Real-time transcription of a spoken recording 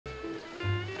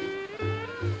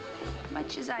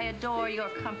much as I adore your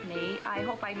company, I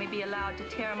hope I may be allowed to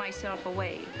tear myself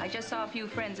away. I just saw a few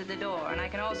friends at the door, and I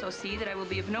can also see that I will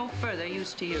be of no further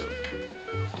use to you.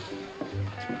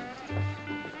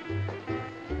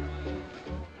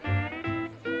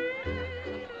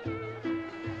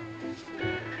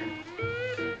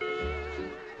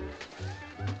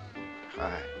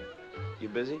 Hi. You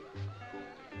busy?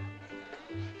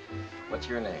 What's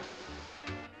your name?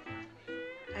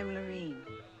 I'm Lorene.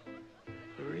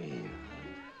 Lorene.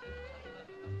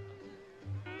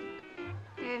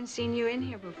 I haven't seen you in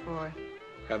here before.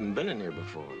 Haven't been in here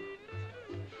before.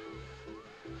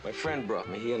 My friend brought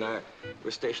me. He and I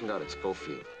were stationed out at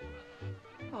Schofield.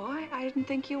 Oh, I didn't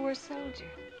think you were a soldier.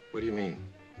 What do you mean?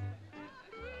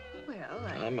 Well,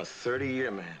 I'm a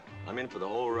 30-year man. I'm in for the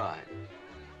whole ride.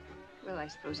 Well, I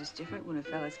suppose it's different when a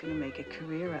fella's gonna make a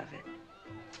career of it.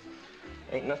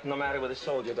 Ain't nothing the matter with a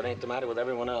soldier that ain't the matter with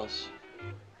everyone else.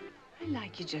 I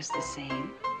like you just the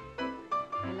same.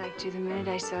 I liked you the minute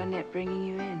I saw Annette bringing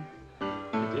you in.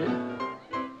 You did?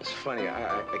 It's funny.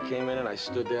 I came in and I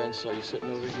stood there and saw you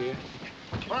sitting over here.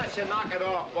 Why don't you knock it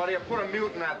off, buddy? Put a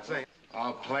mute in that thing.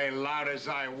 I'll play loud as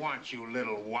I want, you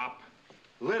little wop.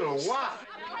 Little wop?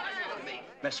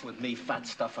 Mess with me, fat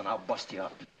stuff, and I'll bust you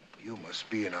up. You must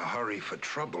be in a hurry for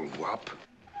trouble, wop.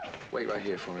 Wait right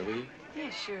here for me, will you? Yeah,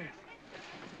 sure.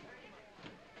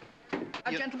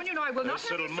 Gentlemen, you know I will not This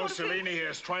have little this sort of Mussolini here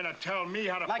is trying to tell me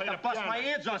how to play the piano. Like to bust my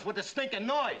eardrums with the stinking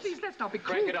noise. Please, let's not be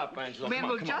cruel. Crank it up, Angela. Men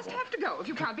Come will on, just have to go if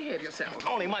you can't behave yourself.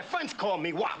 Only my friends call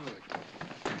me wop. You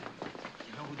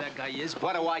know who that guy is?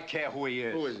 What do I care who he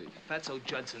is? Who is he? Fatso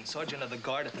Judson, sergeant of the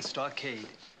guard at the stockade.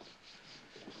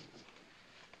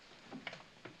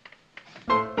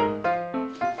 Telling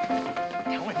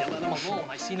you, let him alone.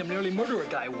 I seen him nearly murder a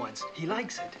guy once. He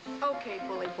likes it. Okay,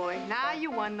 bully boy, now you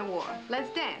won the war.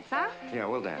 Let's dance, huh? Yeah,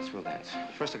 we'll dance, we'll dance.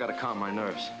 First, I gotta calm my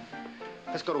nerves.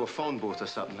 Let's go to a phone booth or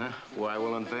something, huh? Where I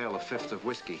will unveil a fifth of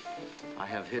whiskey I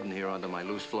have hidden here under my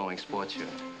loose-flowing sports shirt.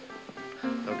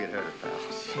 Don't get hurt, pal.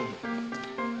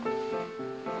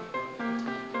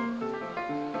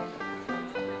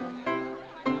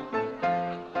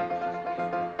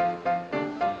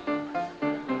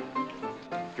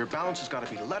 Your balance has got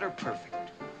to be letter perfect.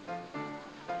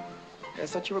 I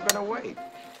thought you were gonna wait.